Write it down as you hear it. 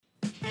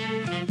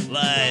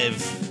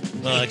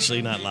Live. Well,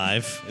 actually, not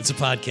live. It's a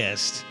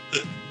podcast.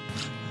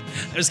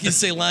 I was going to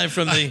say live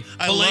from the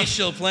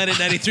palatial Planet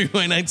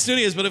 93.9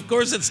 studios, but of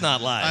course it's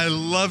not live. I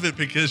love it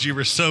because you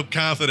were so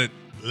confident.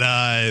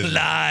 Live.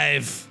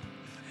 Live.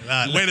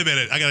 Wait a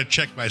minute. I got to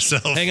check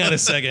myself. Hang on a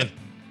second.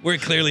 We're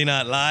clearly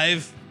not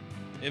live.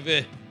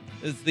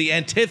 It's the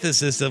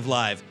antithesis of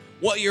live.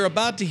 What you're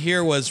about to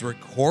hear was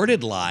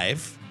recorded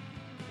live.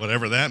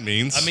 Whatever that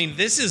means. I mean,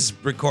 this is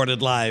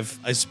recorded live,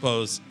 I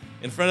suppose,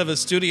 in front of a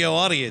studio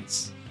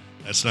audience.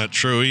 That's not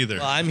true either.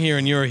 Well, I'm here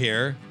and you're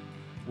here.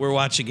 We're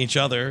watching each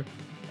other.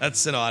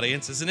 That's an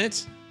audience, isn't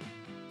it?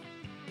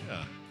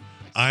 Yeah.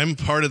 I'm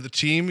part of the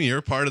team.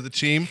 You're part of the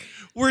team.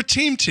 We're a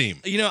team.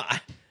 You know,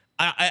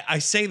 I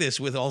say this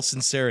with all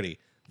sincerity.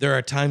 There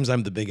are times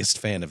I'm the biggest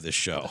fan of this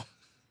show.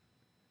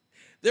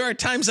 There are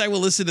times I will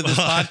listen to this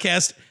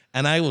podcast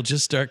and I will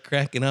just start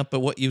cracking up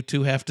at what you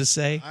two have to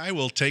say. I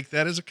will take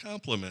that as a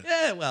compliment.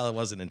 Yeah, well, it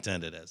wasn't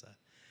intended as that.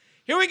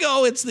 Here we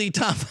go. It's the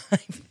Top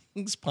 5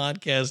 Things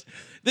podcast.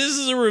 This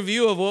is a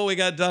review of what we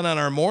got done on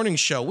our morning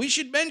show. We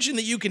should mention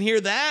that you can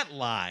hear that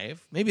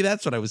live. Maybe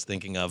that's what I was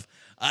thinking of.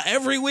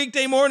 Every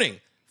weekday morning,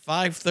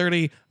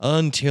 5:30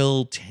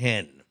 until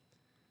 10.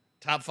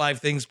 Top 5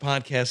 Things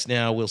podcast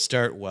now. We'll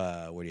start,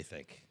 what do you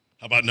think?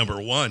 How about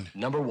number one?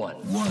 Number one.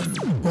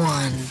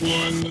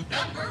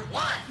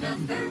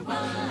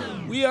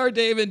 We are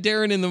Dave and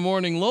Darren in the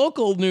morning.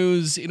 Local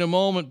news in a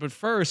moment, but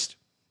first,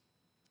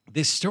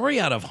 this story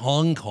out of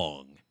Hong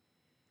Kong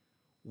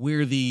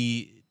where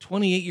the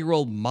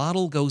 28-year-old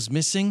model goes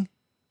missing.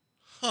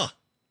 Huh.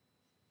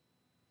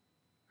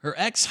 Her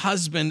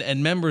ex-husband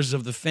and members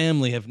of the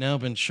family have now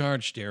been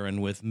charged, Darren,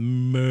 with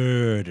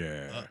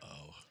murder.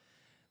 Uh-oh.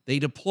 They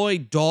deploy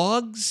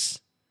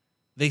dogs.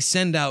 They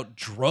send out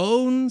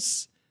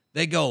drones.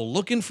 They go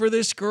looking for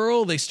this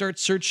girl. They start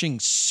searching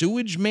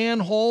sewage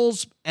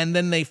manholes. And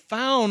then they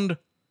found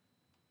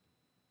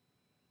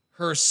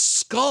her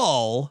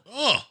skull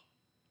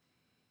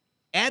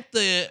at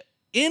the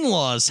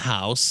in-laws'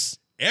 house.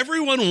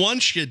 Everyone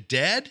wants you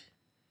dead?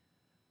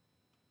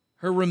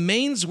 Her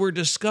remains were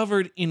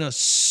discovered in a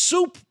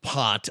soup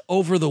pot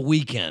over the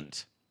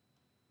weekend.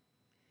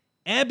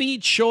 Abby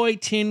Choi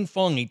Tin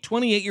Fong, a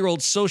 28-year-old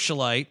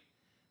socialite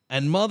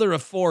and mother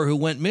of 4 who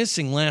went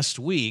missing last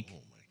week. Oh,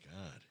 my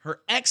God. Her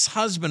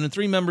ex-husband and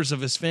 3 members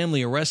of his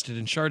family arrested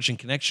and charged in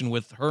connection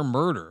with her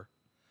murder.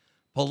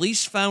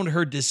 Police found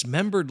her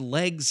dismembered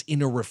legs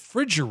in a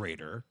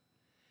refrigerator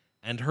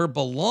and her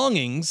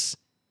belongings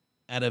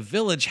at a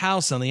village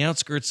house on the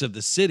outskirts of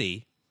the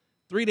city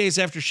 3 days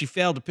after she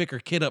failed to pick her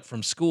kid up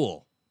from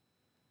school.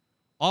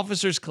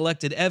 Officers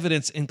collected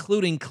evidence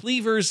including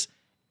cleavers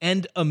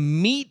and a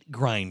meat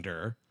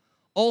grinder,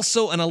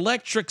 also an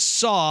electric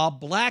saw,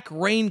 black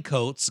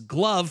raincoats,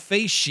 glove,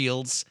 face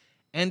shields,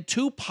 and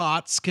 2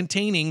 pots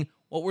containing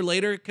what were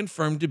later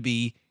confirmed to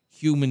be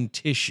human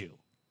tissue.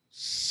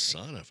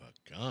 Son of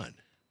a gun.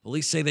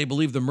 Police say they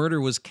believe the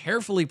murder was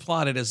carefully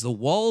plotted as the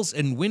walls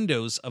and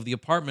windows of the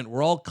apartment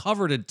were all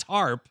covered in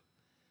tarp,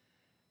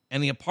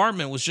 and the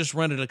apartment was just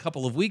rented a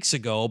couple of weeks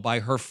ago by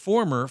her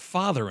former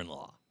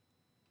father-in-law.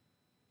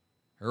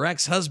 Her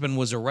ex-husband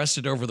was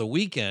arrested over the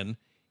weekend.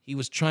 He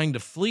was trying to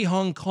flee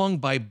Hong Kong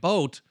by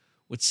boat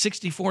with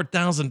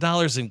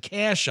 $64,000 in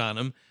cash on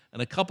him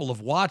and a couple of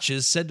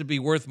watches said to be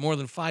worth more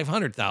than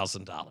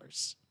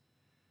 $500,000.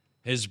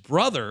 His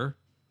brother,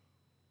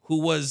 who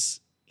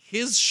was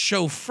his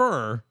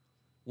chauffeur,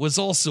 was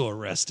also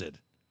arrested.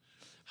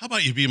 How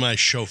about you be my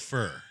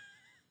chauffeur?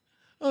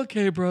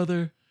 Okay,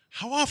 brother.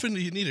 How often do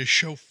you need a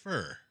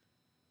chauffeur?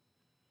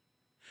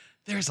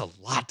 There's a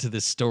lot to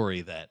this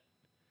story that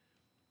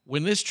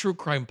when this true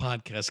crime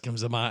podcast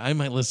comes out, I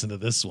might listen to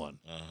this one.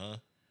 Uh-huh.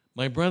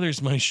 My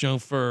brother's my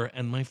chauffeur,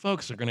 and my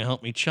folks are going to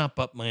help me chop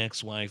up my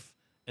ex-wife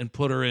and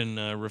put her in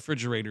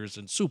refrigerators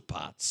and soup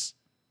pots.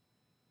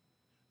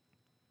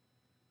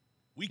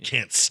 We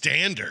can't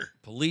stand her.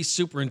 Police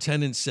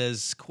superintendent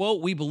says,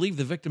 quote, "We believe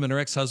the victim and her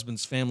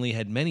ex-husband's family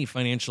had many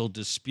financial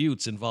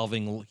disputes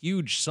involving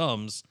huge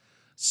sums.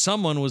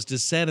 Someone was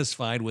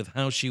dissatisfied with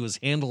how she was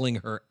handling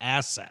her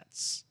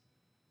assets."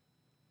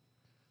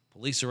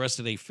 Police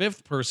arrested a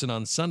 5th person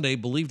on Sunday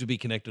believed to be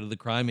connected to the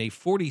crime, a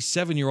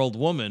 47-year-old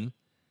woman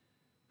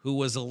who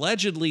was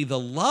allegedly the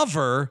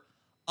lover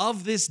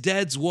of this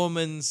dead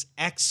woman's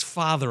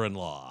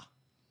ex-father-in-law.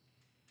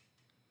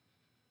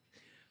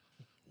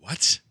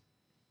 What?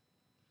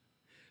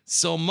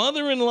 So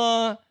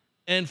mother-in-law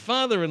and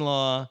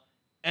father-in-law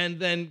and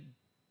then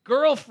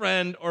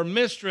girlfriend or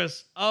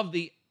mistress of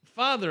the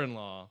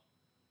father-in-law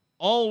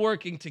all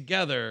working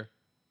together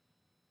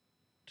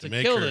to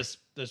make kill her-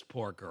 this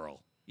poor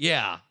girl.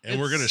 Yeah. And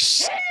we're going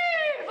to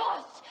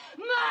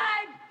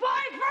My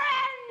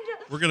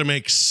boyfriend! we're gonna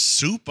make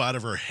soup out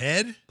of her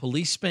head?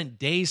 Police spent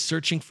days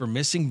searching for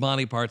missing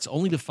body parts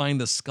only to find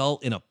the skull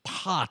in a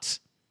pot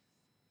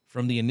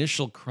from the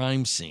initial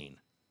crime scene.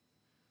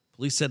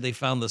 Police said they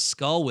found the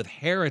skull with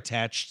hair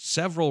attached,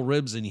 several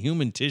ribs, and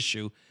human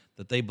tissue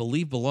that they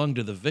believe belonged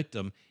to the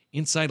victim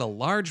inside a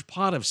large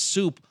pot of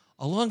soup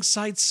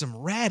alongside some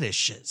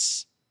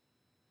radishes.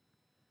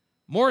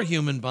 More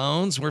human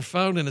bones were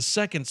found in a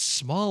second,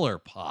 smaller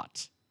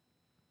pot.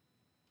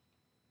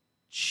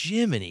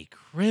 Jiminy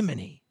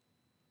criminy.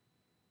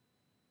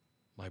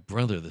 My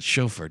brother, the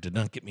chauffeur, did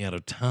not get me out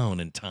of town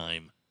in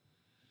time.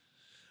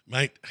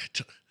 My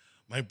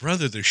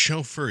brother, the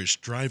chauffeur, is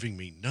driving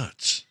me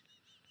nuts.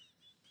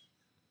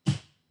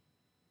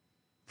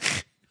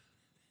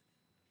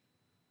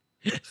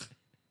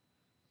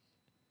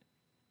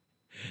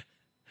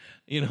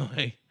 You know,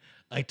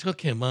 I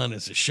took him on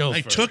as a chauffeur.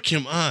 I took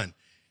him on.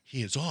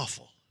 He is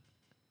awful.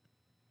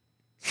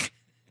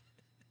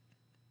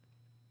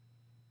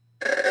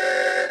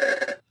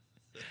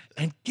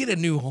 And get a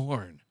new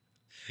horn.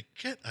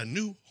 Get a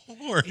new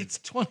horn. It's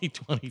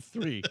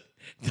 2023.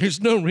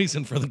 There's no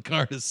reason for the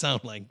car to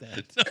sound like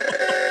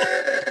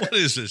that. What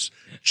is this?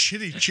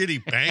 Chitty chitty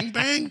bang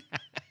bang?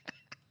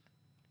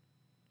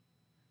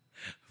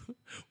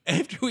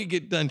 After we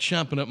get done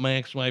chopping up my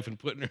ex-wife and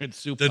putting her in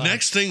soup The box,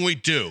 next thing we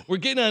do, we're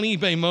getting on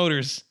eBay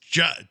Motors.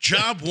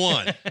 job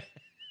one.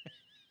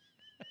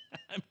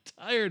 I'm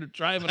tired of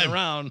driving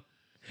around.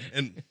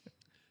 And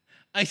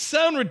I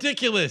sound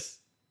ridiculous.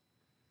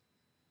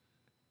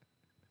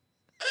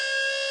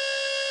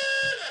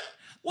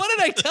 What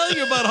did I tell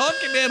you about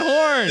honking that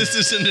horn? this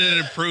isn't an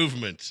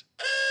improvement.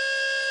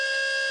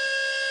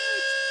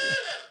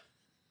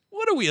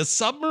 What are we, a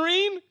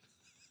submarine?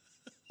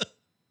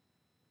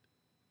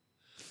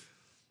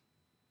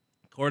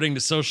 According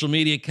to social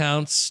media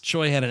accounts,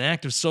 Choi had an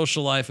active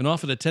social life and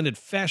often attended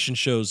fashion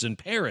shows in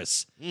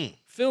Paris,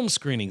 film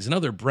screenings, and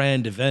other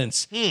brand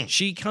events.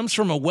 She comes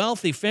from a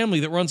wealthy family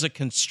that runs a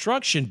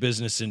construction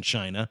business in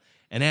China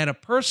and had a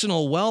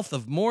personal wealth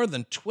of more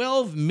than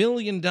 $12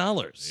 million.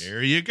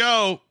 There you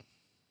go.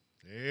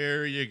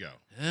 There you go.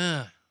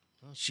 Yeah,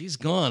 well, she's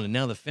gone, and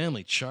now the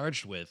family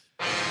charged with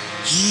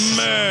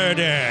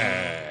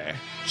murder.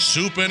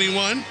 Soup,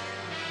 anyone?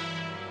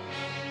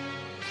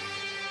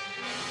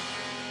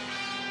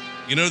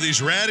 You know,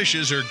 these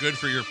radishes are good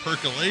for your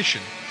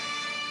percolation.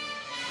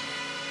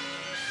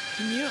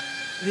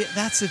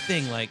 That's the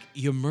thing. Like,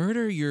 you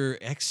murder your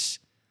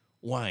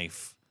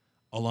ex-wife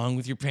along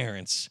with your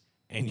parents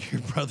and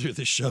your brother,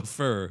 the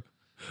chauffeur,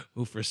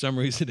 who for some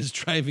reason is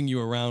driving you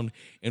around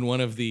in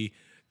one of the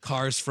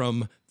cars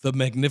from the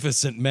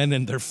Magnificent Men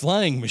and their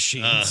flying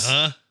machines.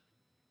 Uh-huh.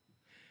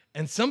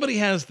 And somebody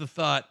has the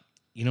thought,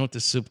 you know what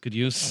this soup could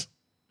use?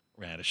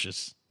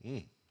 Radishes.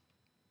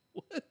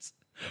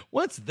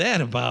 What's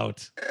that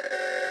about?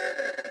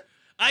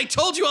 I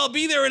told you I'll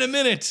be there in a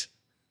minute.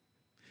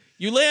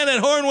 You lay on that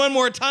horn one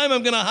more time,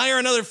 I'm going to hire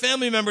another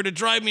family member to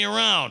drive me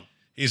around.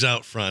 He's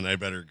out front. I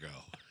better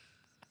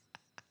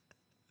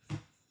go.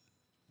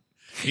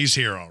 He's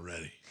here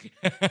already.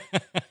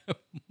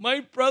 My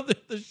brother,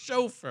 the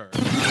chauffeur.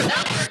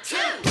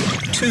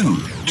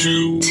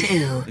 Two.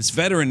 It's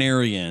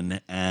veterinarian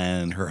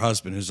and her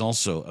husband, who's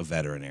also a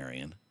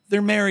veterinarian.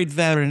 They're married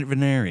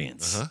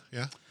veterinarians. Uh-huh,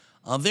 yeah.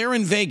 They're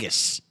in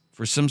Vegas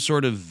for some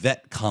sort of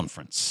vet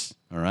conference,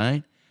 all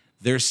right?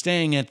 They're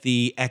staying at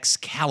the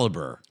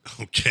Excalibur.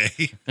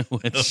 Okay.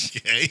 Which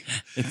Okay.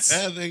 it's-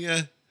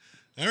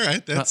 All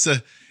right. That's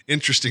an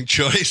interesting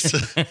choice.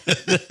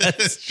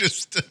 It's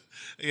just,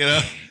 you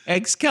know.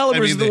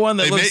 Excalibur's the one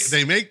that looks...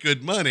 they make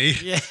good money.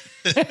 Yeah.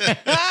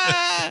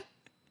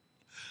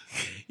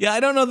 Yeah, I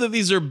don't know that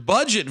these are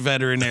budget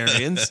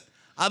veterinarians.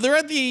 They're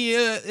at the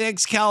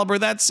Excalibur.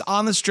 That's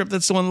on the strip.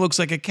 That's the one that looks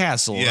like a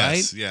castle,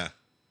 Yes, right? yeah.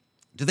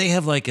 Do they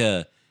have like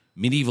a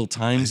medieval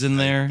times in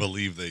there? I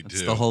believe they That's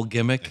do. the whole I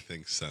gimmick.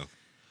 think so.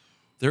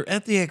 They're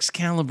at the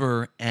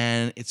Excalibur,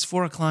 and it's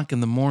 4:00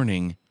 in the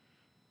morning,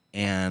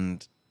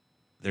 and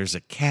there's a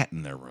cat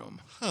in their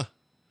room. Huh.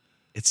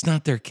 It's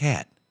not their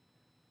cat.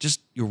 Just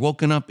you're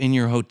woken up in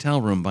your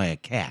hotel room by a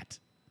cat.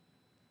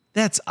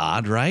 That's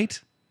odd, right?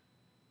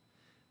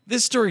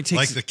 This story takes...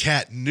 Like the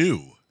cat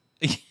knew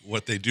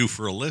what they do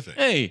for a living.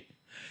 Hey,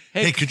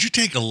 Hey, could you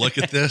take a look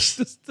at this?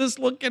 does this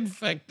look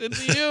infected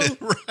to you?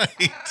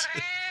 Right.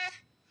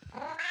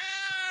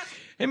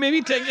 Hey,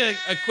 maybe take a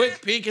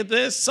quick peek at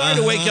this. Sorry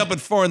to wake up at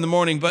 4 in the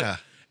morning, but Yeah.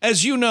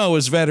 as you know,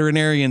 as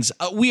veterinarians,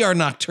 we are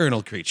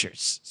nocturnal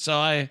creatures.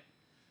 So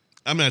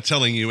I'm not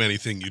telling you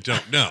anything you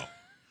don't know.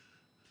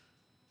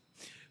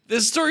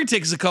 this story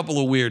takes a couple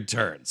of weird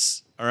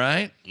turns. All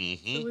right.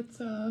 So it's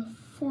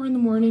 4 in the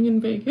morning in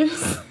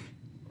Vegas,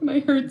 and I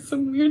heard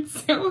some weird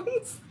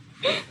sounds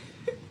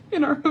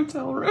in our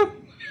hotel room.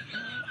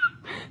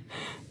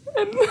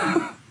 And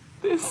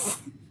this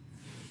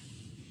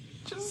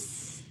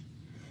just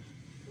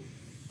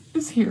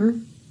is here.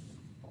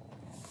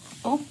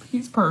 Oh,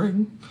 he's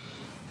purring.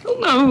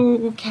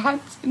 No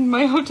cats in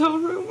my hotel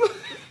room.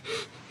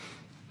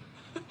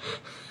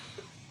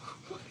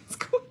 What is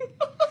going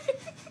on?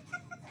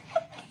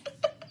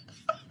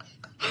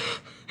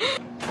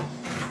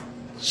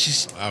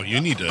 Wow,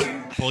 you need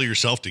to pull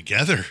yourself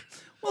together.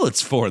 Well,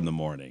 it's 4 in the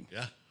morning.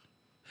 Yeah.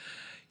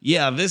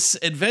 Yeah, this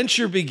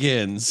adventure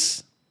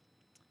begins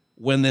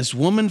when this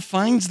woman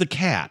finds the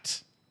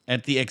cat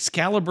at the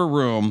Excalibur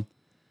room.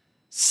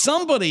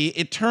 Somebody,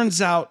 it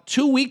turns out,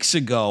 2 weeks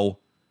ago,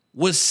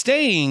 was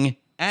staying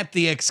at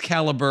the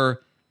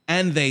Excalibur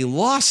and they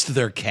lost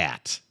their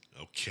cat.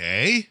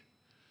 Okay. I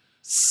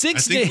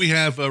 6 think days. we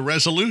have a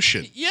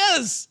resolution.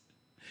 Yes.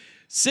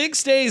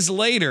 6 days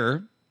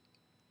later,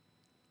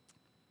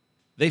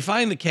 they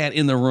find the cat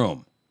in the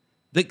room.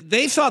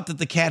 They thought that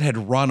the cat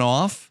had run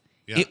off.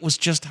 Yeah. It was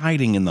just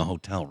hiding in the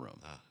hotel room.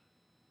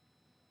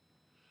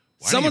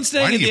 Why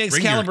staying do in you the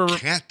bring your Excalibur.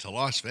 cat to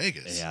Las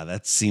Vegas? Yeah,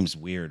 that seems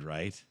weird,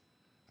 right?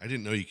 I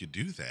didn't know you could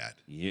do that.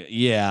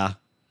 Yeah.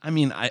 I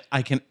mean,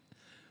 I can.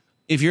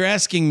 If you're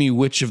asking me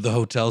which of the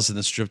hotels in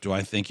the Strip do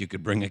I think you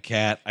could bring a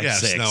cat, I'd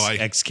say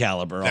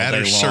Excalibur all That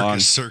day or long.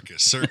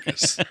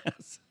 circus.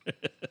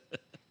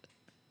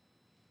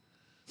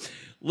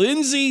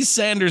 Lindsay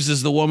Sanders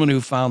is the woman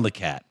who found the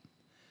cat.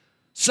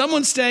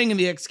 Someone staying in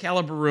the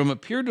Excalibur room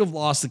appeared to have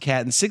lost the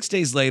cat, and 6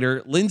 days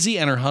later, Lindsay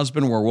and her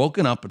husband were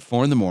woken up at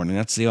 4 a.m.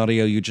 That's the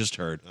audio you just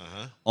heard,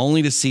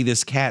 only to see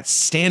this cat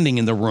standing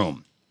in the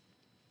room.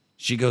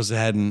 She goes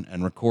ahead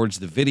and records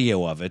the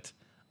video of it.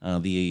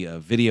 The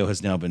video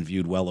has now been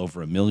viewed well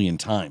over 1 million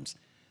times.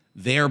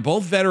 They are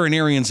both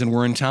veterinarians and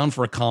were in town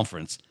for a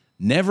conference.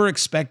 Never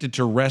expected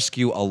to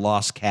rescue a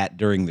lost cat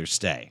during their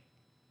stay.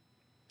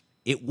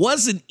 It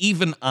wasn't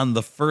even on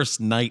the first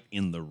night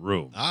in the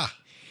room.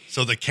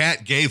 So the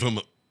cat gave him,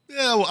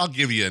 well, I'll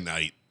give you a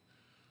night.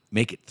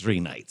 Make it 3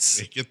 nights.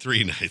 Make it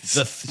 3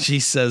 nights. She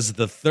says,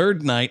 the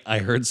third night, I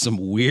heard some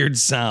weird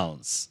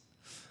sounds.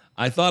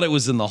 I thought it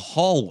was in the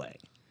hallway.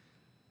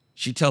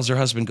 She tells her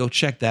husband, go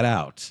check that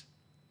out.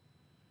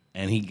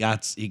 And he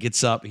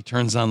gets up, he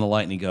turns on the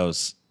light, and he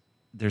goes,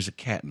 there's a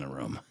cat in the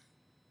room.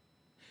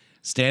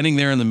 Standing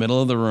there in the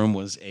middle of the room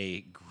was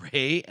a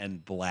gray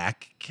and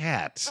black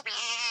cat.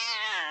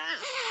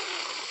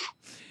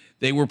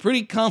 They were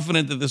pretty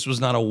confident that this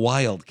was not a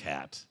wild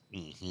cat.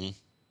 Mm-hmm.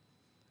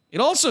 It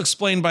also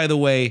explained, by the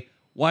way,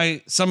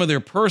 why some of their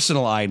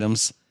personal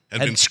items had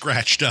been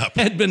scratched up.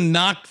 Had been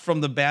knocked from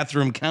the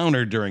bathroom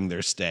counter during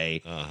their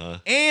stay.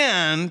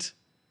 And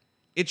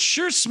it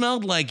sure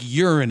smelled like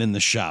urine in the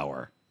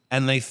shower.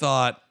 And they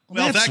thought,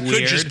 well, that weird.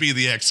 could just be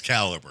the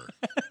Excalibur.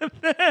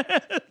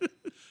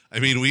 I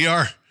mean, we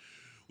are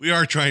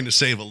trying to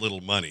save a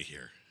little money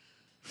here.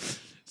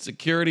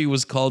 Security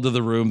was called to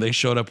the room. They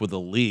showed up with a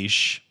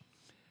leash.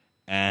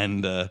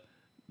 And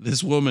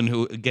this woman,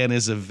 who, again,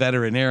 is a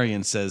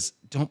veterinarian, says,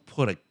 don't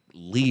put a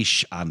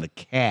leash on the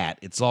cat.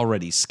 It's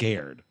already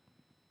scared.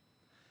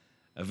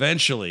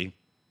 Eventually,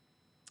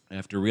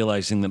 after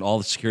realizing that all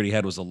the security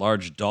had was a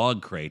large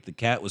dog crate, the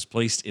cat was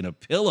placed in a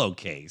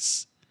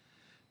pillowcase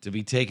to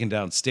be taken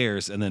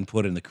downstairs and then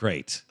put in the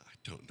crate. I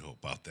don't know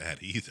about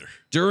that either.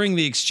 During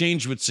the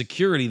exchange with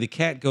security, the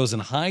cat goes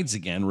and hides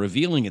again,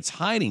 revealing its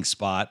hiding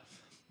spot.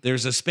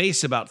 There's a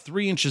space about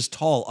 3 inches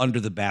tall under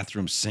the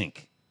bathroom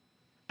sink.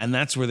 And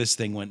that's where this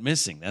thing went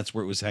missing. That's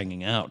where it was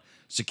hanging out.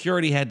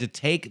 Security had to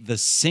take the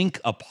sink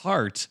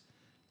apart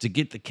to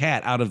get the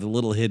cat out of the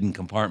little hidden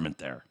compartment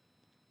there.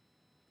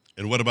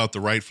 And what about the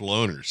rightful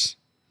owners?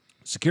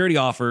 Security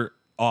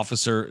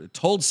officer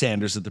told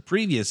Sanders that the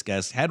previous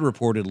guest had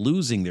reported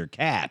losing their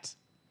cat.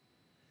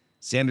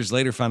 Sanders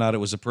later found out it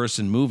was a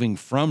person moving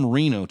from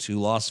Reno to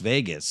Las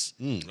Vegas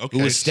who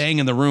was staying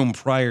in the room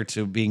prior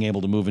to being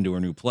able to move into her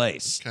new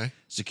place. Okay.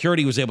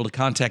 Security was able to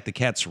contact the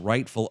cat's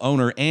rightful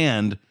owner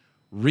and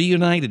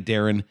reunited,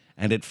 Darren,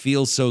 and it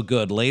feels so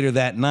good. Later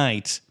that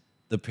night,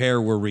 the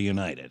pair were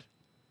reunited.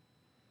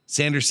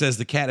 Sanders says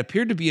the cat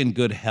appeared to be in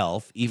good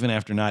health, even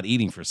after not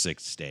eating for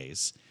 6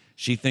 days.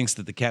 She thinks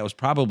that the cat was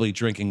probably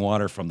drinking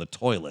water from the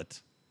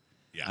toilet.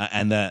 Yeah.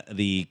 And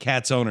the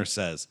cat's owner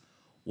says,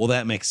 well,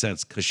 that makes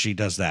sense because she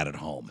does that at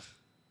home.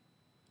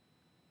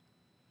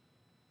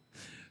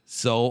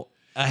 So,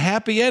 a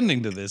happy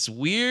ending to this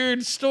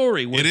weird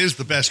story. It is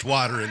the best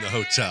water in the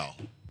hotel,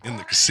 in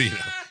the casino.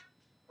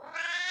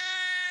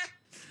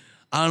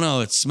 I don't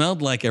know. It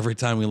smelled like every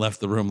time we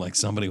left the room like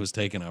somebody was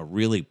taking a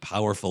really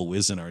powerful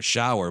whiz in our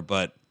shower.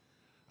 But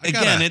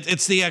again,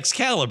 it's the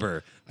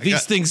Excalibur.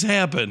 These things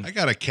happen. I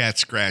got a cat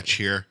scratch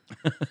here.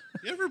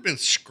 You ever been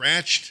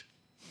scratched?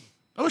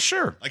 Oh,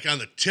 sure. Like on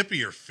the tip of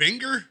your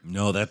finger?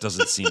 No, that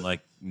doesn't seem like,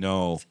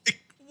 no.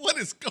 What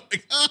is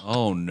going on?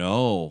 Oh,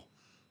 no.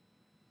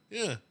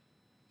 Yeah,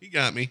 he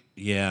got me.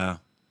 Yeah.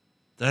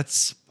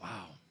 That's,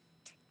 wow.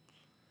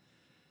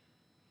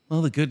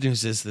 Well, the good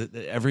news is that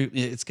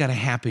it's got a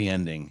happy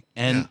ending.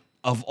 And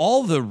of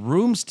all the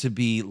rooms to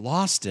be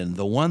lost in,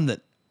 the one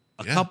that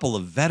a couple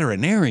of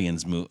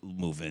veterinarians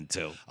move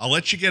into. I'll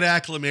let you get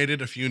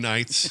acclimated a few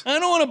nights. I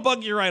don't want to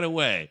bug you right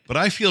away. But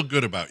I feel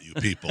good about you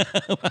people.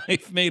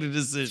 I've made a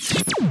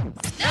decision.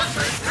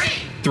 Number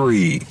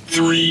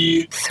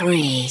 3.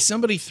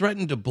 Somebody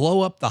threatened to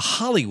blow up the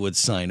Hollywood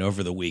sign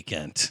over the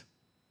weekend.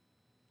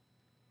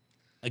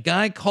 A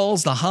guy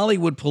calls the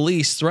Hollywood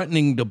police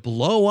threatening to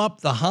blow up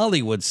the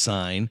Hollywood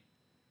sign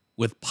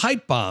with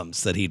pipe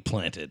bombs that he'd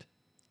planted.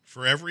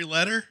 For every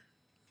letter?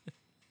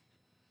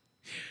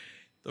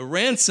 The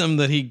ransom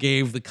that he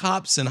gave the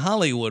cops in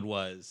Hollywood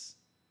was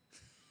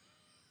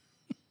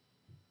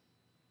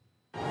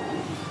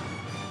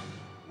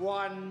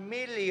 $1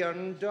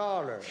 million.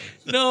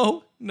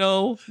 No.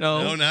 No,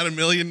 not $1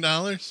 million?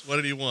 What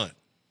did he want?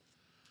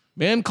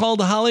 Man called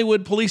the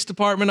Hollywood Police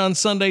Department on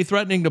Sunday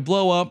threatening to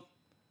blow up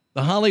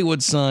the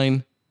Hollywood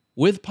sign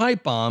with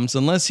pipe bombs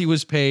unless he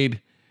was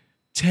paid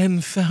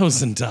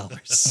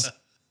 $10,000.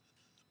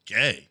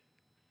 Okay.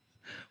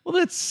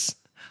 Well,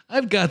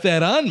 I've got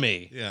that on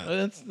me.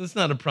 Yeah. That's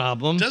not a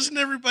problem. Doesn't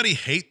everybody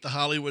hate the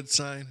Hollywood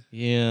sign?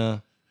 Yeah.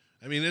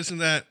 I mean,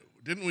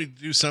 didn't we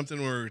do something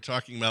where we were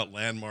talking about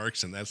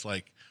landmarks, and that's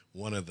like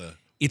one of the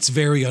It's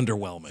very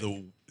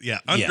underwhelming.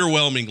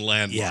 underwhelming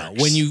landmarks. Yeah,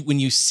 when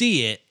you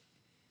see it,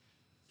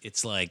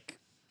 it's like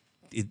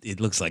it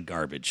looks like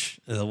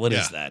garbage. What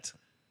is that?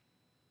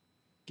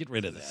 Get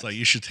rid of that. It's like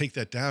you should take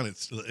that down.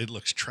 It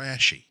looks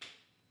trashy.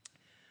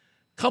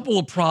 Couple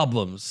of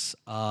problems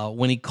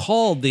when he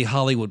called the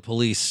Hollywood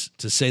police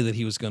to say that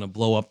he was going to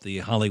blow up the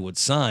Hollywood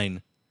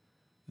sign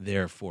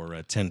there for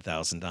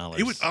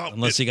 $10,000.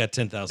 Unless he got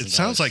 $10,000. It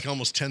sounds like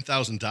almost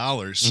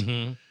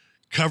 $10,000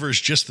 covers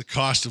just the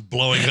cost of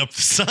blowing up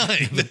the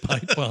sign. the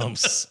pipe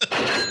bombs.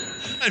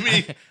 I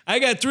mean, I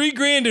got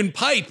 $3,000 in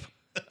pipe.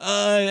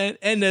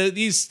 And the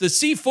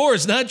C4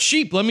 is not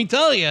cheap, let me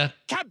tell you.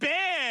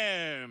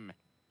 Kabam!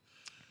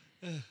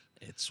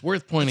 It's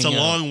worth pointing it's out. a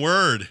long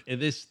word.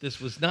 This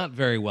was not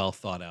very well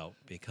thought out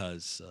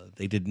because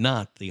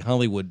the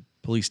Hollywood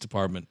Police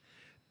Department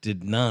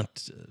did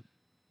not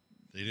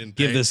They didn't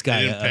give pay, this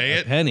guy they didn't pay a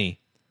it. penny.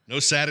 No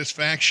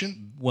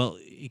satisfaction. Well,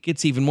 it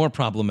gets even more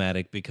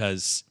problematic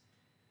because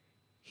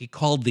he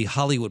called the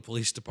Hollywood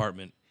Police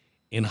Department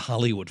in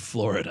Hollywood,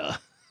 Florida.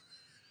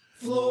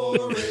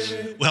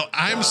 Well,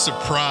 I'm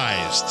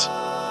surprised.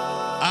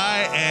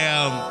 I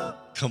am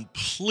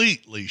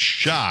completely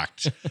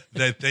shocked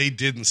that they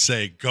didn't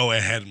say, go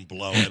ahead and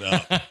blow it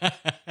up.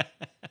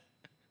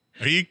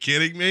 Are you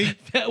kidding me?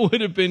 That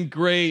would have been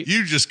great.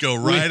 You just go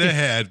right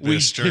ahead,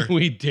 mister.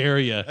 We dare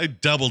you. I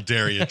double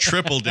dare you,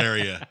 triple dare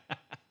you.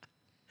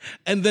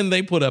 And then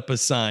they put up a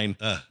sign.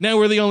 Now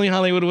we're the only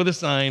Hollywood with a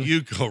sign.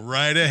 You go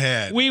right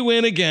ahead. We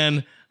win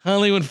again.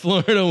 Hollywood,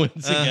 Florida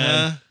wins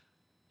again.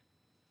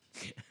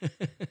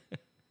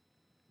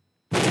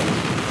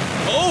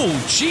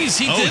 Oh, geez,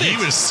 he did it.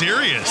 He was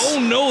serious. Oh,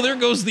 no, there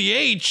goes the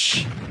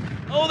H.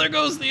 Oh, there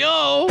goes the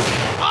O.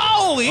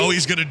 Oh,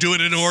 He's going to do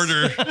it in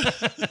order.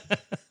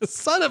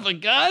 son of a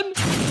gun.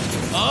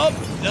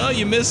 Oh, no,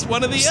 you missed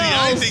one of the L's. See,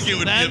 I think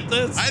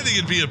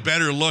it'd be a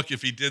better look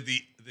if he did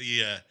the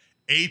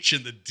H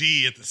and the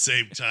D at the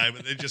same time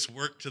and then just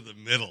worked to the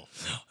middle.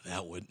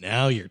 That would,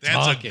 now you're That's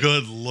talking. a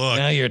good look.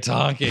 Now you're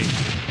talking.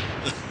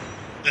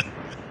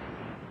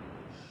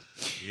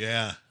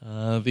 Yeah.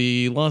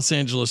 The Los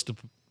Angeles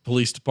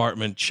Police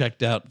Department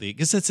checked out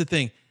because that's the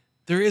thing.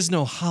 There is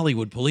no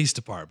Hollywood Police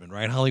Department,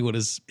 right? Hollywood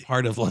is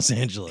part of Los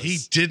Angeles. He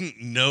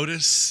didn't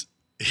notice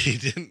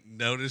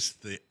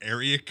the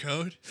area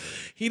code.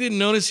 He didn't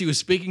notice he was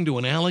speaking to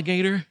an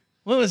alligator.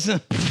 What was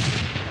that?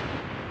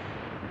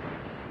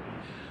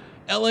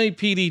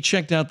 LAPD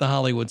checked out the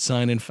Hollywood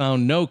sign and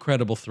found no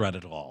credible threat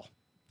at all.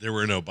 There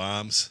were no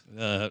bombs.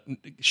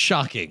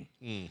 Shocking.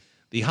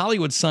 The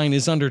Hollywood sign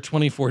is under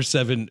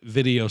 24/7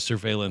 video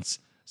surveillance,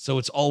 so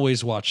it's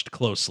always watched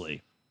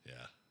closely. Yeah.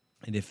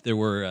 And if there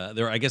were,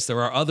 I guess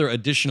there are other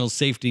additional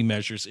safety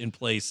measures in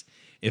place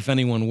if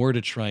anyone were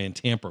to try and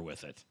tamper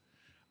with it.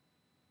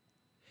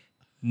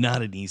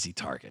 Not an easy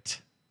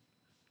target.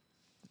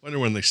 Wonder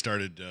when they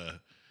started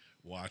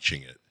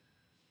watching it.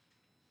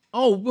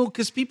 Oh, well,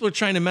 because people are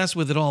trying to mess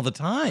with it all the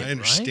time. I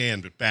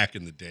understand, but back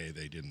in the day,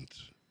 they didn't.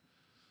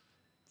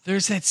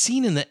 There's that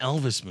scene in the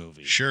Elvis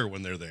movie. Sure,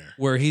 when they're there.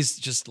 Where he's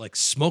just like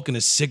smoking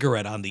a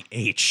cigarette on the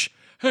H.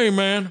 Hey,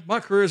 man,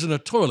 my career's in the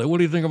toilet. What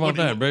do you think about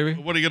that, baby?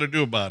 What are you going to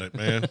do about it,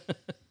 man?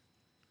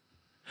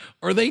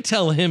 Or they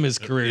tell him his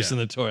career's in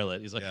the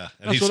toilet. He's like, yeah,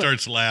 and he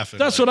starts laughing.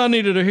 That's what I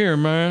needed to hear,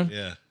 man.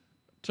 Yeah.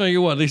 Tell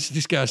you what,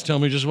 these guys tell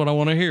me just what I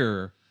want to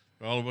hear.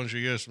 All a bunch of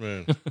yes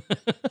men.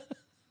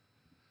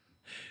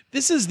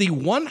 This is the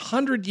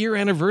 100-year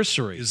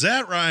anniversary. Is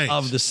that right?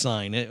 Of the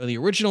sign. The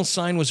original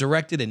sign was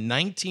erected in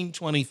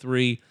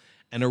 1923,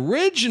 and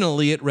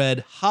originally it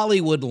read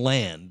Hollywood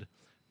Land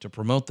to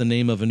promote the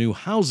name of a new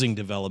housing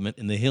development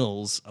in the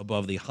hills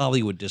above the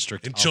Hollywood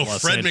district Until of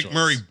Los Fred Angeles.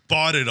 McMurray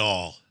bought it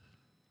all.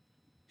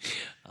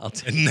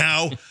 And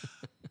now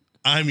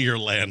I'm your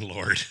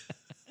landlord.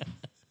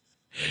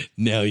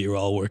 Now you're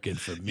all working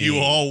for me. You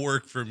all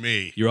work for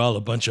me. You're all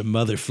a bunch of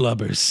mother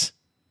flubbers.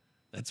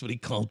 That's what he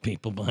called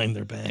people behind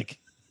their back.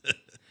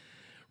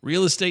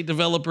 Real estate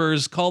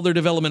developers called their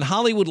development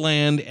Hollywood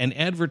Land and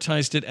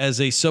advertised it as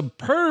a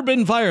superb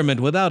environment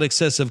without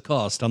excessive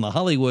cost on the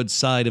Hollywood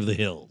side of the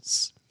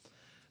hills.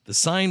 The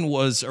sign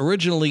was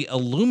originally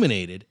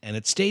illuminated, and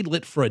it stayed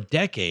lit for a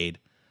decade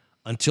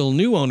until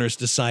new owners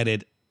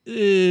decided,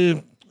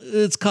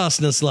 it's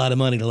costing us a lot of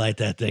money to light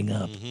that thing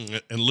up. Mm-hmm.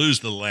 And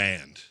lose the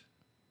land.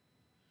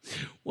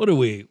 What are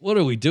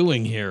we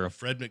doing here?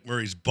 Fred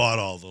McMurray's bought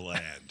all the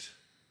land.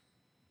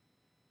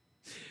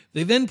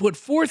 They then put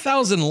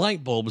 4,000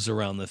 light bulbs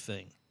around the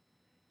thing,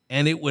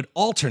 and it would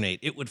alternate.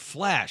 It would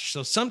flash.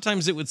 So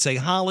sometimes it would say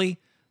Holly,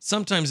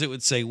 sometimes it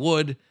would say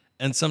wood,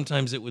 and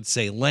sometimes it would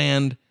say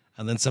land,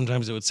 and then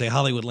sometimes it would say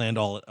Hollywood Land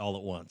all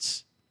at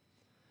once.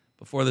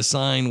 Before the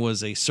sign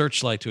was a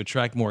searchlight to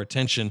attract more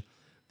attention,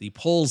 the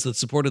poles that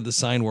supported the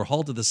sign were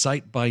hauled to the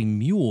site by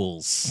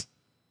mules.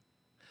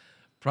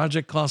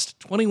 Project cost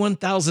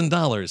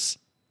 $21,000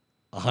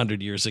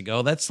 100 years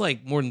ago. That's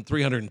like more than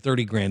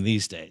 $330,000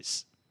 these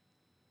days.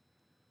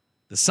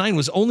 The sign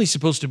was only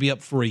supposed to be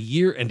up for a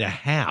year and a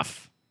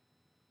half.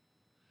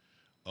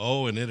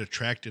 Oh, and it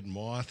attracted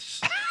moths.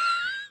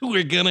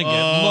 We're gonna get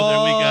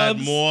Then we got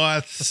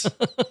moths.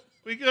 moths.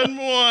 We got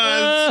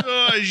moths.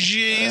 Oh,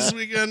 jeez,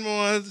 we got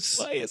moths.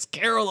 Why is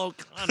Carol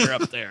O'Connor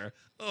up there?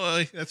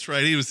 Oh, that's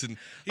right. He was in.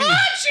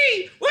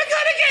 Archie, we're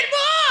gonna get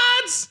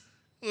moths.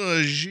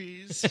 Oh,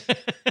 jeez.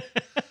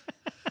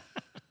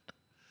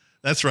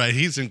 That's right.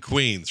 He's in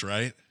Queens,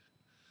 right?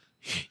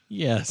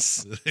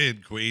 Yes.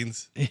 In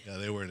Queens. Yeah,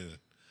 they weren't in it.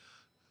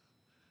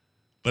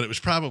 But it was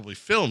probably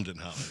filmed in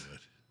Hollywood.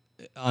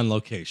 On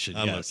location.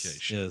 On yes.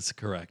 location. Yes,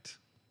 correct.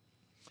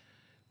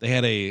 They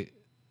had a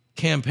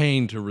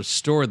campaign to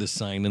restore the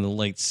sign in the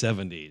late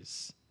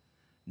 70s.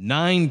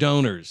 9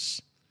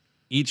 donors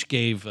each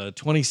gave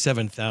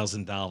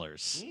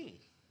 $27,000.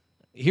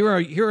 Here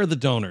are the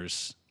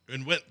donors.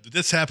 And what did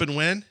this happen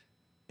when?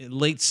 In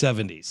late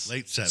 70s.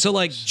 Late 70s. So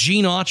like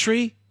Gene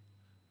Autry,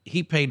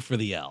 he paid for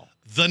the L.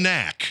 The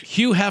Knack.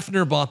 Hugh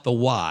Hefner bought the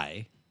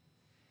Y.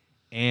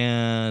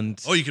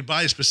 And Oh, you could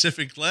buy a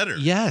specific letter.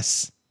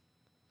 yes.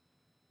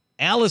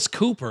 Alice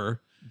Cooper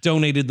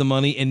donated the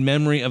money in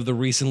memory of the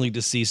recently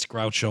deceased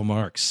Groucho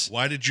Marx.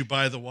 Why did you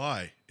buy the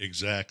Y?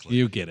 Exactly.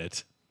 You get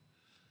it.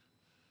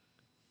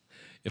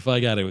 If I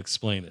got to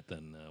explain it,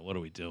 then what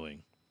are we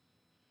doing?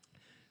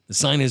 The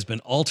sign has been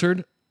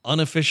altered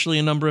unofficially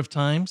a number of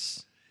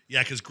times.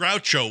 Yeah, because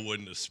Groucho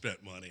wouldn't have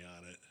spent money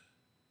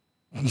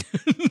on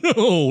it.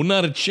 No,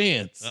 not a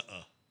chance.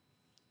 Uh-uh.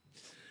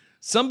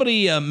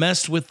 Somebody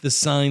messed with the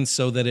sign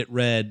so that it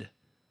read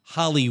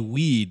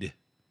Hollyweed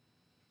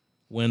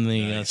when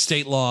the Nice.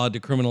 state law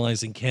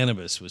decriminalizing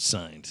cannabis was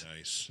signed.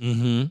 Nice.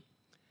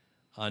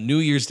 New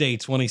Year's Day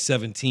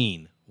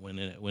 2017, when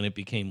it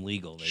became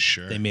legal,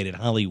 Sure. they made it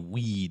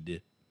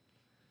Hollyweed.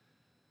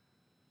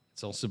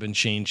 It's also been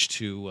changed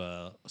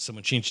to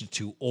someone changed it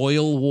to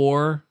Oil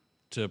War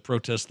to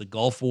protest the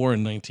Gulf War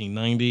in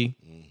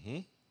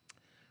 1990.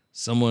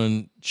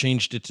 Someone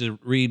changed it to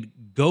read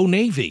Go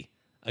Navy.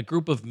 A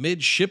group of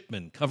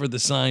midshipmen covered the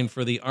sign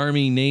for the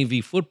Army-Navy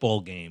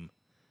football game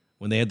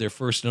when they had their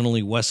first and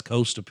only West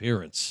Coast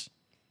appearance.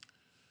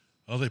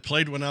 Oh, they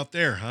played one out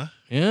there, huh?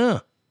 Yeah,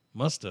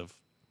 must have.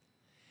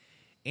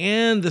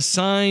 And the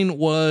sign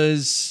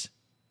was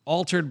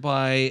altered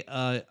by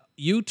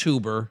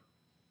YouTuber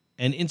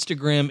and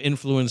Instagram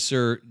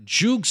influencer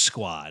Juke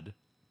Squad.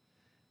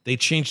 They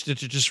changed it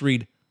to just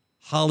read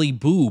Holly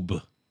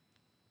Boob.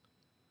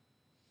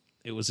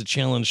 It was a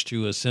challenge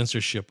to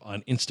censorship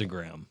on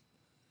Instagram.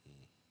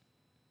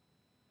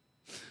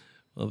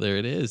 Well, there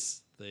it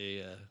is.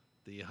 The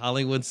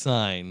Hollywood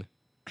sign.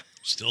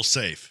 Still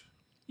safe.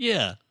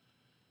 Yeah.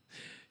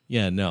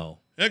 Yeah, no.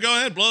 Yeah, go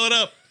ahead, blow it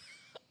up.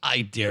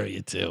 I dare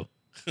you to.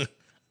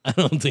 I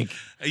don't think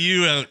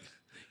You don't.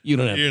 you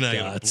don't have You're the not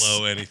going to guts.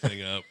 blow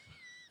anything up.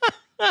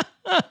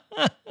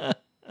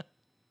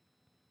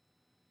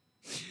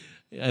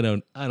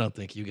 I don't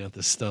think you got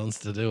the stones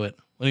to do it.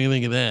 What do you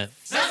think of that?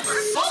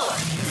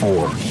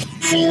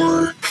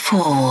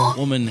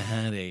 Woman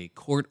had a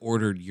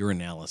court-ordered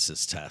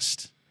urinalysis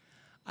test.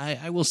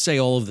 I will say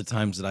all of the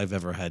times that I've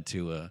ever had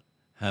to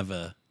have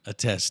a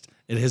test,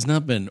 it has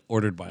not been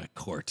ordered by a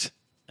court.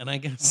 And I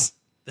guess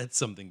that's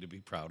something to be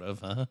proud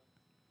of, huh?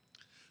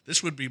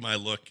 This would be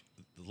the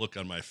look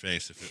on my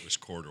face if it was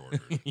court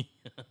ordered.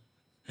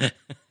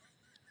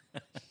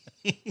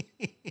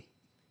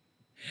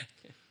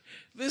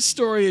 This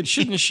story, it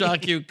shouldn't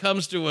shock you,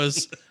 comes to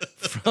us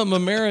from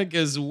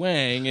America's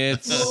Wang.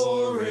 It's Yeah,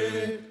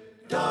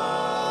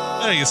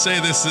 you can say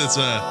this is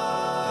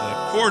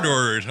court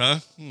ordered, huh?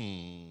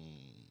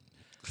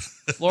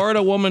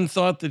 Florida woman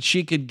thought that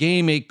she could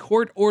game a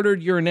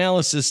court-ordered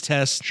urinalysis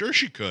test Sure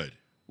she could.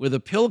 with a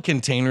pill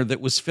container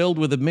that was filled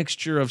with a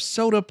mixture of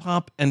soda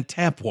pop and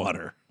tap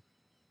water.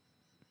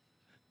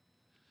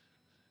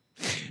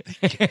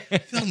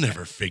 They'll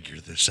never figure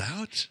this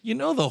out. You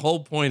know the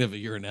whole point of a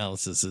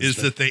urinalysis Is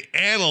that they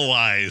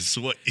analyze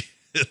what...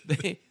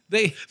 they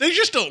They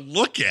just don't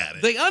look at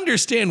it. they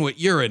understand what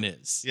urine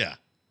is. Yeah.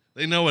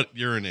 They know what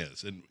urine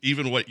is and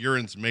even what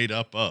urine's made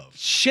up of.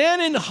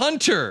 Shannon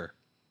Hunter,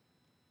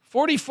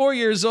 44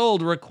 years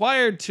old,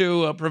 required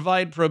to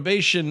provide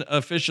probation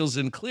officials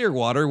in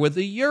Clearwater with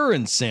a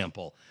urine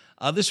sample.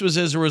 This was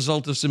as a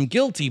result of some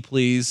guilty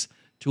pleas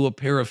to a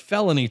pair of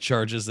felony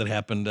charges that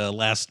happened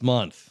last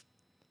month.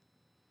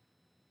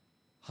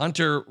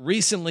 Hunter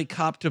recently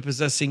copped to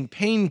possessing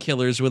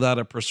painkillers without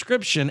a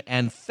prescription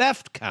and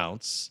theft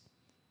counts,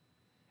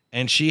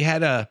 and she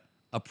had a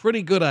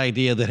pretty good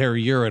idea that her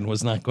urine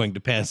was not going to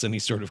pass any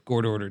sort of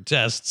court-ordered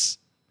tests.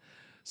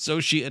 So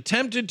she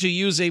attempted to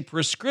use a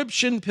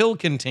prescription pill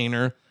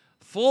container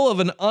full of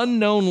an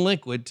unknown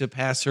liquid to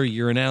pass her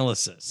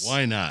urinalysis.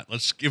 Why not?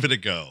 Let's give it a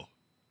go.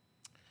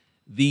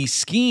 The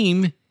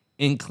scheme,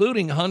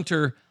 including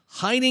Hunter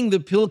hiding the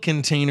pill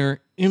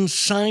container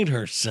inside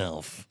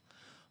herself,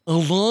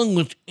 along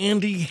with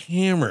Andy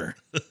Hammer.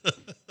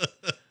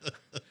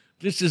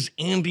 This is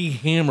Andy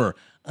Hammer.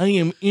 I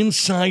am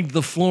inside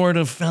the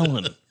Florida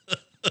felon.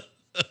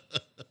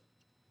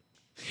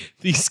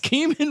 The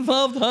scheme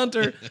involved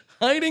Hunter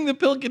hiding the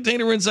pill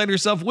container inside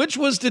herself, which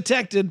was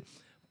detected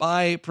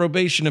by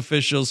probation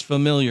officials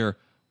familiar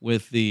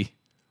with the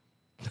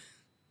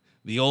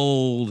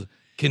old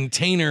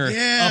container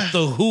up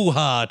the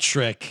hoo-ha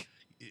trick.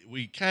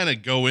 We kind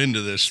of go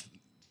into this,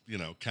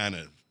 kind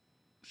of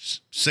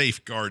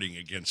safeguarding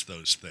against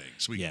those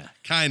things. We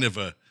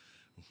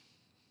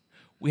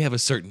have a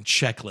certain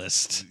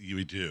checklist.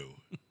 We do.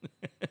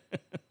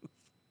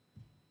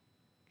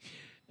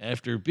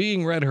 After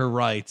being read her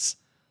rights,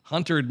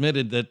 Hunter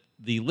admitted that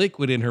the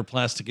liquid in her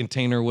plastic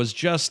container was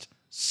just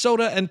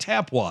soda and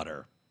tap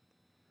water,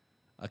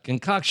 a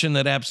concoction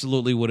that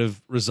absolutely would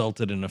have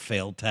resulted in a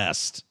failed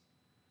test.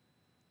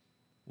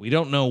 We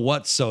don't know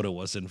what soda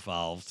was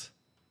involved.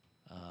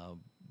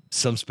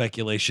 Some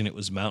speculation it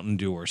was Mountain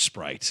Dew or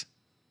Sprite.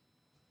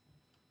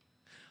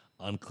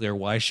 Unclear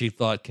why she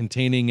thought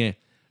submitting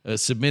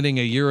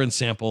a urine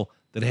sample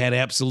that had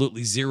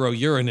absolutely zero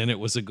urine in it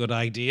was a good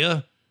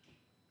idea.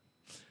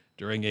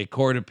 During a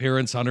court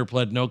appearance, Hunter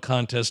pled no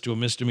contest to a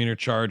misdemeanor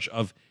charge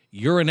of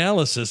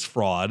urinalysis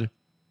fraud,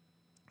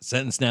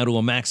 sentenced now to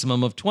a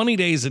maximum of 20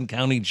 days in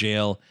county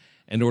jail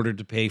and ordered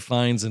to pay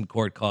fines and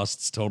court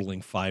costs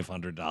totaling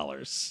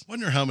 $500.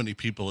 Wonder how many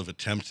people have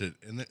attempted,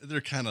 and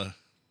they're kind of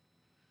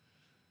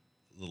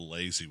a little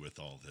lazy with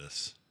all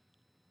this.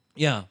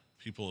 Yeah.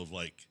 People have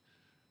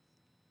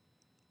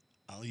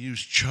I'll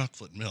use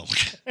chocolate milk.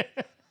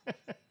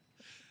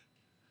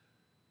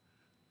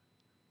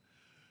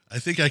 I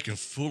think I can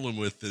fool him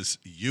with this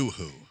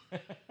Yoo-hoo.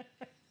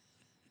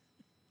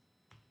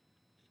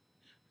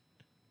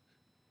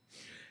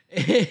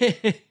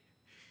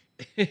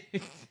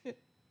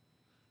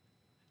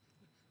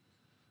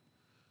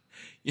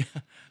 Yeah,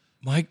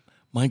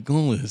 my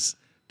goal is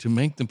to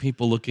make the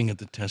people looking at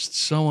the test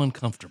so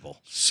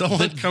uncomfortable.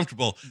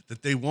 Uncomfortable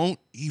that they won't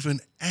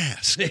even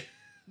ask.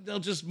 They'll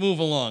just move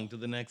along to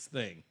the next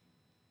thing.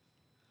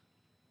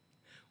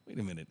 Wait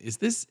a minute. Is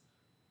this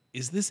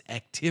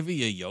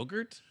Activia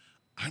yogurt?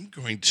 I'm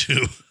going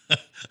to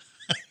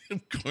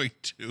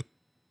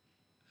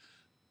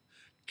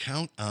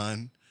count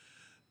on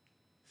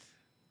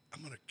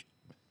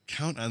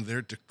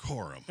their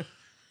decorum.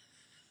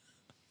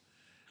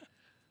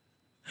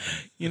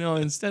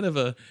 Instead of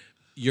a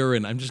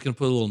urine, I'm just going to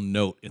put a little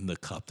note in the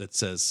cup that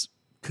says,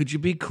 "Could you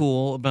be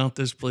cool about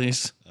this,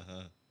 please?"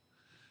 Uh-huh.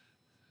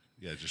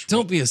 Yeah,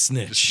 don't be a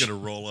snitch. Just going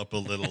to roll up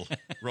a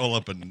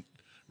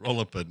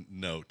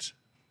note.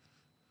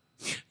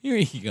 Here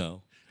you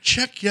go.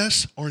 Check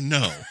yes or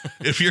no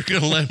if you're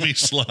going to let me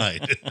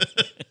slide.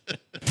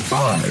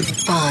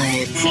 5.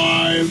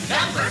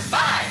 Number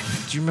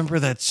 5. Do you remember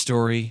that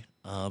story?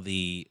 How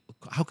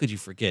could you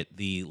forget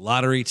the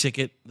lottery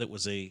ticket that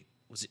was it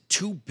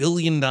 $2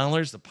 billion?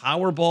 The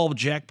Powerball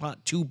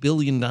jackpot, $2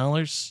 billion.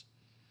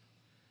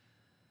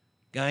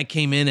 Guy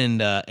came in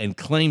and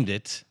claimed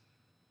it,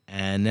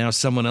 and now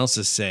someone else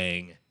is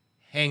saying,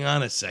 "Hang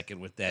on a second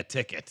with that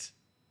ticket."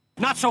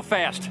 Not so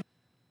fast.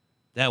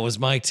 That was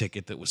my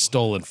ticket that was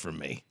stolen from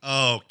me.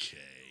 Okay.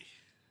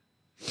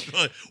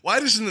 Why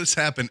doesn't this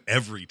happen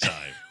every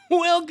time?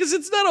 Well, because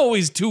it's not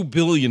always $2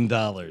 billion.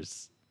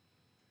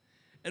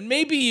 And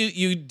maybe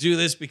you do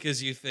this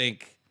because you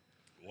think,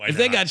 if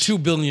they got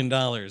 $2 billion,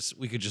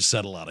 we could just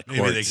settle out of court.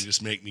 Maybe they can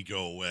just make me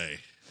go away.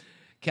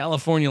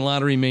 California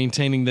Lottery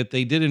maintaining that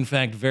they did in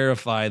fact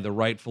verify the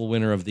rightful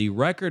winner of the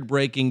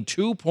record-breaking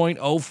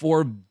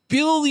 $2.04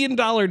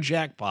 billion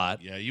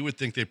jackpot. Yeah, you would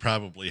think they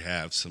probably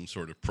have some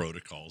sort of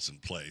protocols in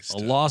place. A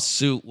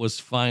lawsuit was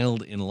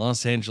filed in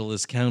Los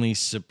Angeles County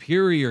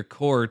Superior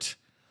Court.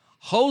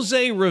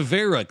 Jose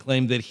Rivera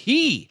claimed that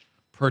he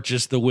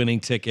purchased the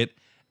winning ticket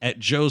at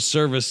Joe's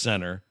Service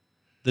Center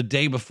the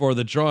day before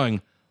the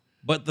drawing,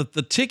 but that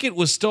the ticket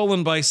was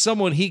stolen by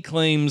someone he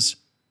claims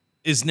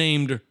is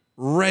named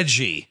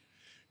Reggie.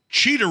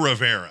 Cheetah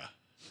Rivera.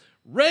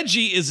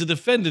 Reggie is a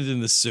defendant in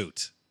the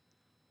suit.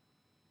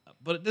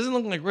 But it doesn't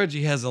look like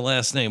Reggie has a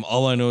last name.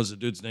 All I know is the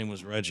dude's name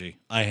was Reggie.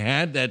 I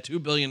had that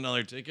 $2 billion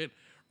ticket.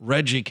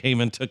 Reggie came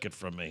and took it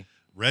from me.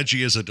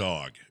 Reggie is a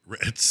dog.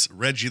 It's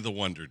Reggie the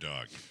Wonder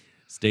Dog.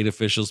 State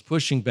officials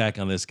pushing back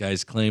on this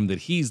guy's claim that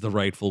he's the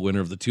rightful winner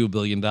of the $2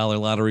 billion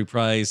lottery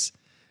prize,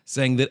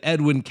 saying that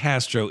Edwin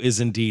Castro is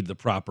indeed the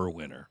proper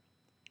winner.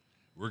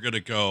 We're going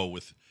to go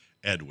with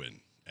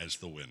Edwin as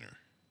the winner.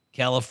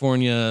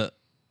 California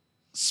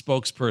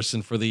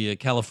spokesperson for the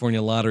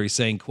California Lottery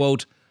saying,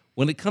 quote,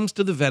 "When it comes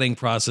to the vetting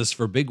process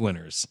for big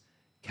winners,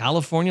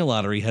 California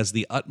Lottery has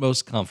the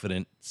utmost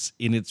confidence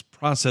in its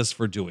process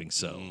for doing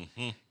so.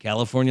 Mm-hmm.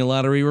 California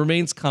Lottery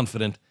remains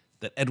confident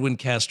that Edwin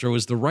Castro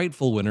is the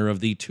rightful winner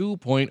of the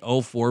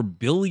 $2.04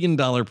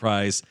 billion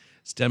prize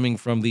stemming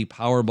from the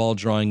Powerball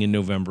drawing in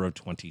November of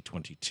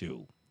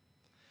 2022.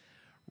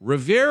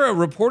 Rivera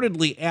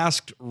reportedly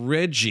asked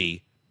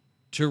Reggie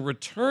to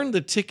return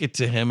the ticket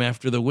to him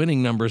after the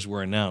winning numbers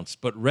were announced,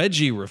 but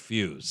Reggie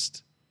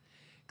refused,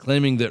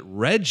 claiming that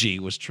Reggie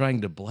was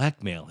trying to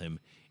blackmail him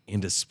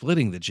into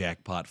splitting the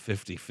jackpot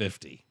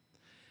 50-50.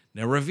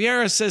 Now,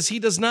 Rivera says he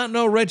does not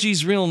know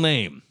Reggie's real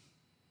name.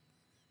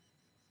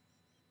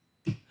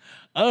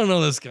 I don't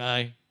know this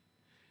guy.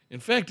 In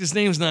fact, his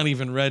name's not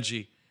even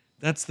Reggie.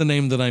 That's the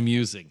name that I'm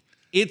using.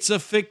 It's a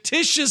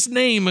fictitious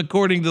name,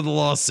 according to the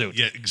lawsuit.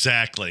 Yeah,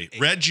 exactly.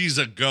 Reggie's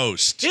a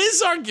ghost.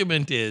 His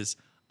argument is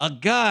a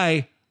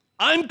guy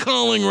I'm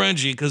calling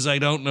Reggie because I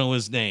don't know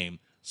his name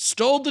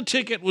stole the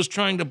ticket, was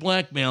trying to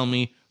blackmail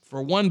me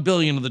for $1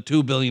 billion of the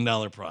 $2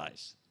 billion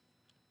prize.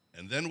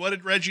 And then what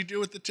did Reggie do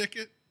with the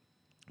ticket?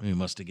 He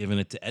must have given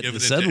it to Given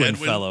this it to Edwin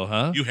Edwin. fellow,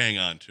 huh? You hang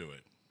on to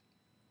it.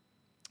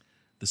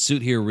 The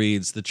suit here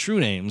reads, the true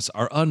names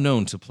are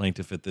unknown to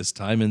plaintiff at this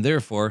time, and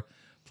therefore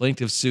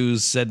plaintiff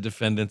sues said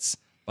defendants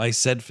by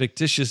said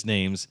fictitious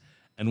names,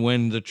 and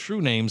when the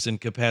true names and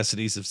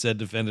capacities of said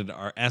defendant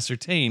are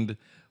ascertained,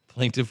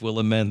 plaintiff will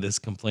amend this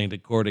complaint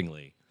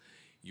accordingly.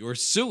 You're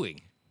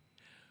suing,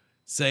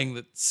 saying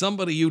that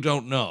somebody you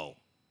don't know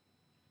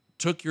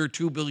took your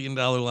 $2 billion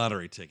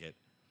lottery ticket,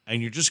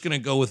 and you're just going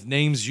to go with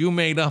names you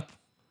made up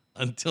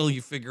until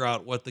you figure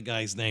out what the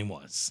guy's name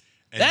was.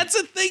 And that's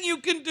a thing you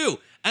can do,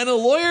 and a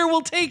lawyer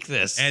will take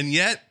this. And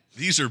yet,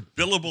 these are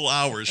billable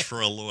hours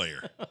for a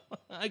lawyer.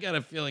 I got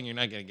a feeling you're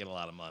not going to get a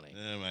lot of money.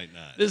 Might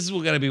not. This is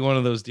going to be one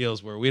of those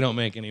deals where we don't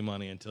make any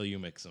money until you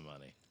make some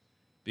money,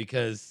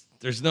 because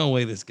there's no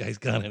way this guy's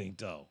got any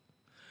dough.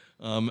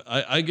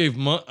 I gave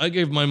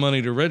my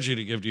money to Reggie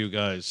to give to you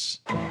guys.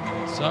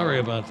 Sorry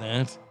about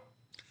that.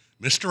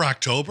 Mr.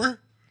 October?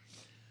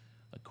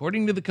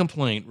 According to the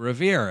complaint,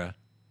 Rivera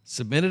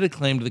submitted a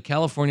claim to the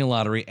California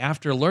Lottery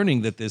after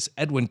learning that this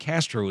Edwin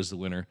Castro was the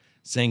winner,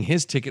 saying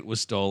his ticket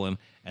was stolen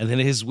and that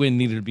his win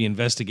needed to be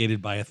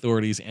investigated by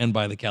authorities and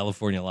by the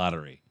California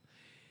Lottery.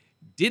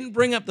 Didn't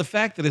bring up the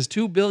fact that his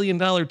 $2 billion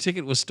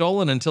ticket was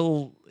stolen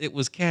until it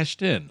was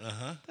cashed in.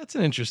 Uh-huh. That's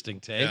an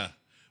interesting take. Yeah.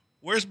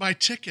 Where's my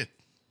ticket?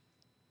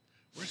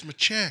 Where's my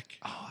check?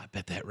 Oh, I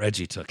bet that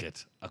Reggie took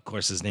it. Of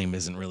course, his name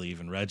isn't really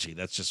even Reggie.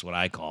 That's just what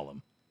I call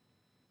him.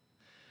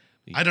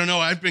 I don't know.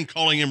 I've been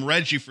calling him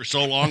Reggie for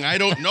so long, I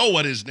don't know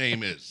what his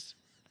name is.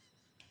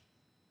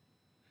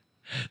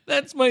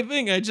 That's my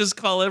thing. I just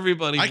call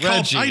everybody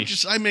Reggie.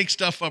 I make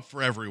stuff up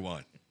for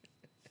everyone.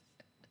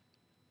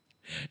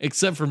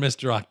 Except for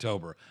Mr.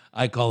 October.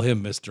 I call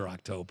him Mr.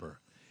 October.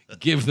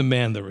 Give the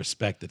man the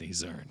respect that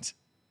he's earned.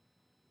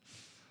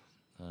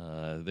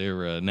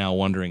 They're now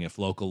wondering if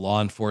local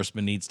law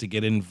enforcement needs to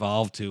get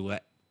involved to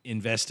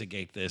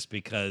investigate this,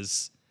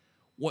 because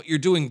what you're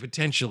doing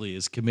potentially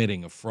is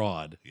committing a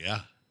fraud.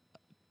 Yeah.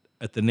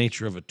 At the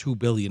nature of a $2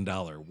 billion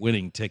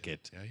winning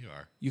ticket. Yeah, you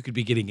are. You could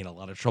be getting in a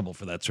lot of trouble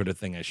for that sort of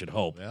thing, I should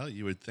hope. Well,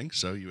 you would think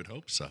so. You would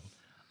hope so.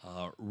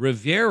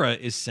 Rivera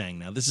is saying,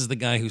 now this is the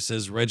guy who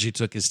says Reggie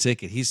took his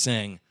ticket. He's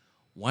saying,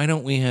 why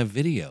don't we have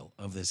video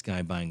of this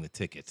guy buying the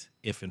ticket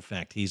if, in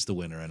fact, he's the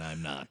winner and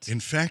I'm not? In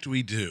fact,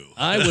 we do.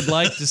 I would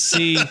like to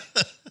see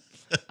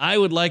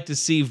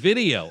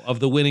video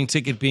of the winning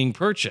ticket being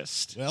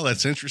purchased. Well,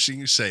 that's interesting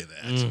you say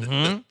that.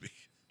 Mm-hmm.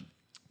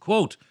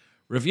 Quote,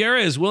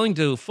 Rivera is willing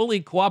to fully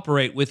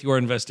cooperate with your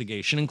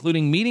investigation,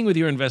 including meeting with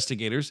your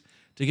investigators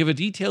to give a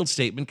detailed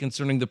statement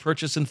concerning the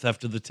purchase and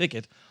theft of the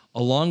ticket,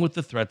 along with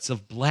the threats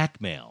of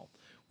blackmail.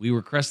 We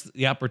request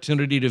the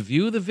opportunity to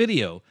view the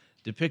video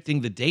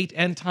depicting the date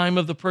and time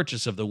of the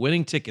purchase of the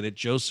winning ticket at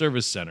Joe's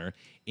Service Center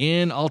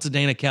in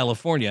Altadena,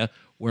 California,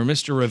 where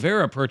Mr.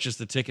 Rivera purchased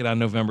the ticket on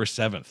November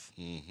 7th.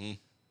 Mm-hmm.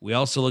 We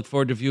also look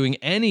forward to viewing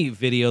any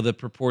video that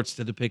purports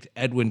to depict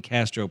Edwin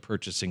Castro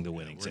purchasing the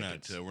winning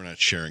ticket. We're not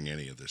sharing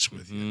any of this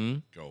with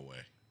you. Go away.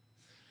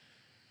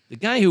 The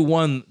guy who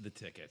won the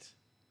ticket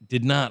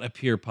did not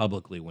appear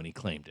publicly when he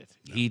claimed it.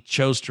 No. He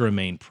chose to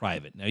remain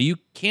private. Now, you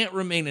can't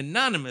remain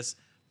anonymous,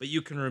 but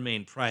you can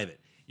remain private.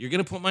 You're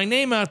going to put my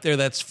name out there,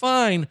 that's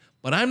fine,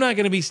 but I'm not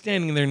going to be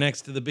standing there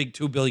next to the big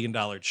 $2 billion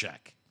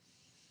check.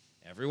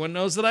 Everyone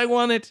knows that I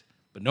won it,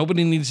 but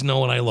nobody needs to know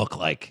what I look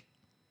like.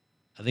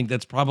 I think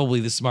that's probably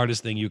the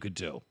smartest thing you could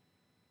do.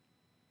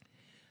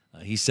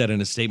 He said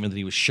in a statement that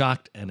he was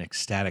shocked and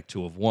ecstatic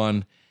to have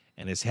won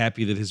and is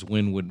happy that his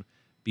win would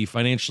be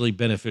financially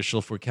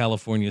beneficial for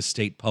California's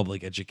state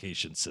public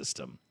education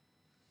system.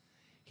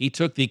 He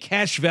took the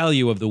cash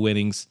value of the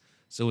winnings,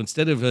 so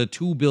instead of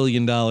 $2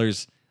 billion,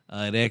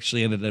 it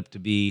actually ended up to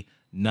be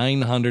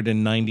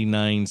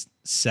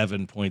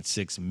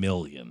 $999.7.6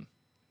 million.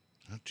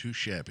 Not too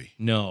shabby.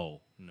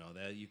 No,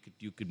 that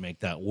you could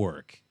make that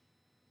work.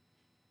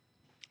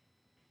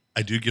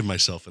 I do give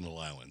myself an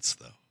allowance,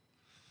 though.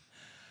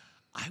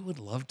 I would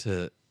love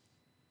to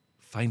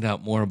find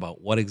out more about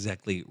what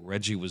exactly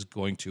Reggie was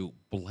going to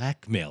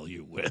blackmail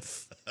you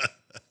with.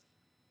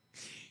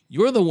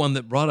 You're the one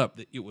that brought up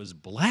that it was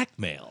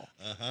blackmail.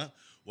 Uh-huh.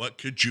 What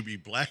could you be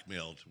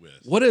blackmailed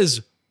with? What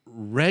does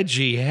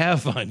Reggie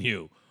have on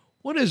you?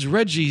 What does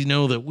Reggie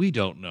know that we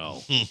don't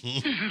know? Is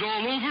it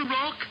all over,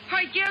 Rock?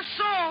 I guess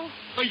so.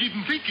 I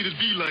didn't think it'd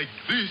be like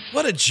this.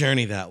 What a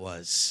journey that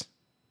was.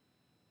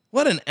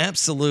 What an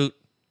absolute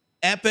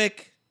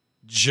epic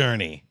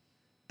journey.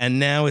 And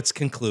now it's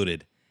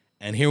concluded.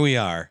 And here we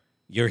are,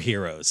 your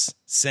heroes,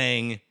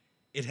 saying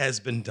it has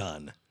been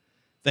done.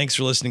 Thanks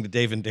for listening to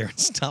Dave and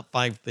Darren's Top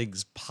 5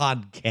 Things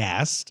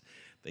podcast.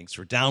 Thanks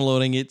for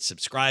downloading it,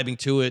 subscribing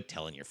to it,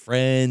 telling your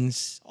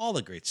friends, all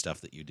the great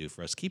stuff that you do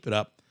for us. Keep it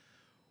up.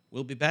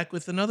 We'll be back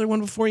with another one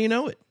before you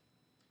know it.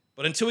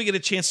 But until we get a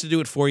chance to do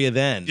it for you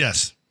then,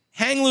 Yes.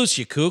 hang loose,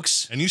 you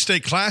kooks. And you stay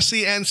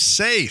classy and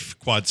safe,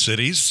 Quad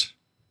Cities.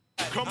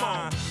 Come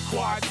on,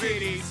 Quad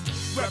Cities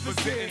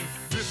representing.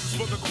 This is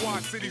for the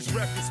Quad Cities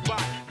record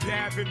spot.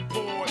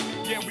 Davenport,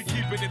 yeah, we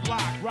keeping it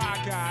locked. Rock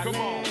Island,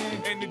 come on,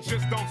 and it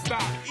just don't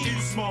stop.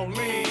 East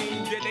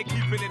Moline, yeah, they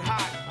keeping it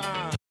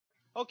hot.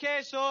 Okay,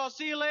 so I'll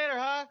see you later,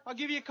 huh? I'll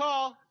give you a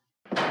call.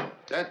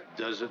 That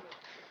does it.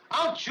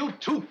 Out you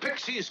two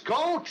pixies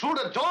go, through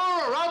the door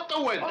or out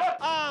the window.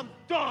 I'm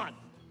done.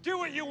 Do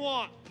what you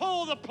want.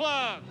 Pull the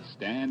plug.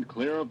 Stand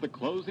clear of the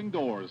closing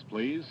doors,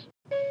 please.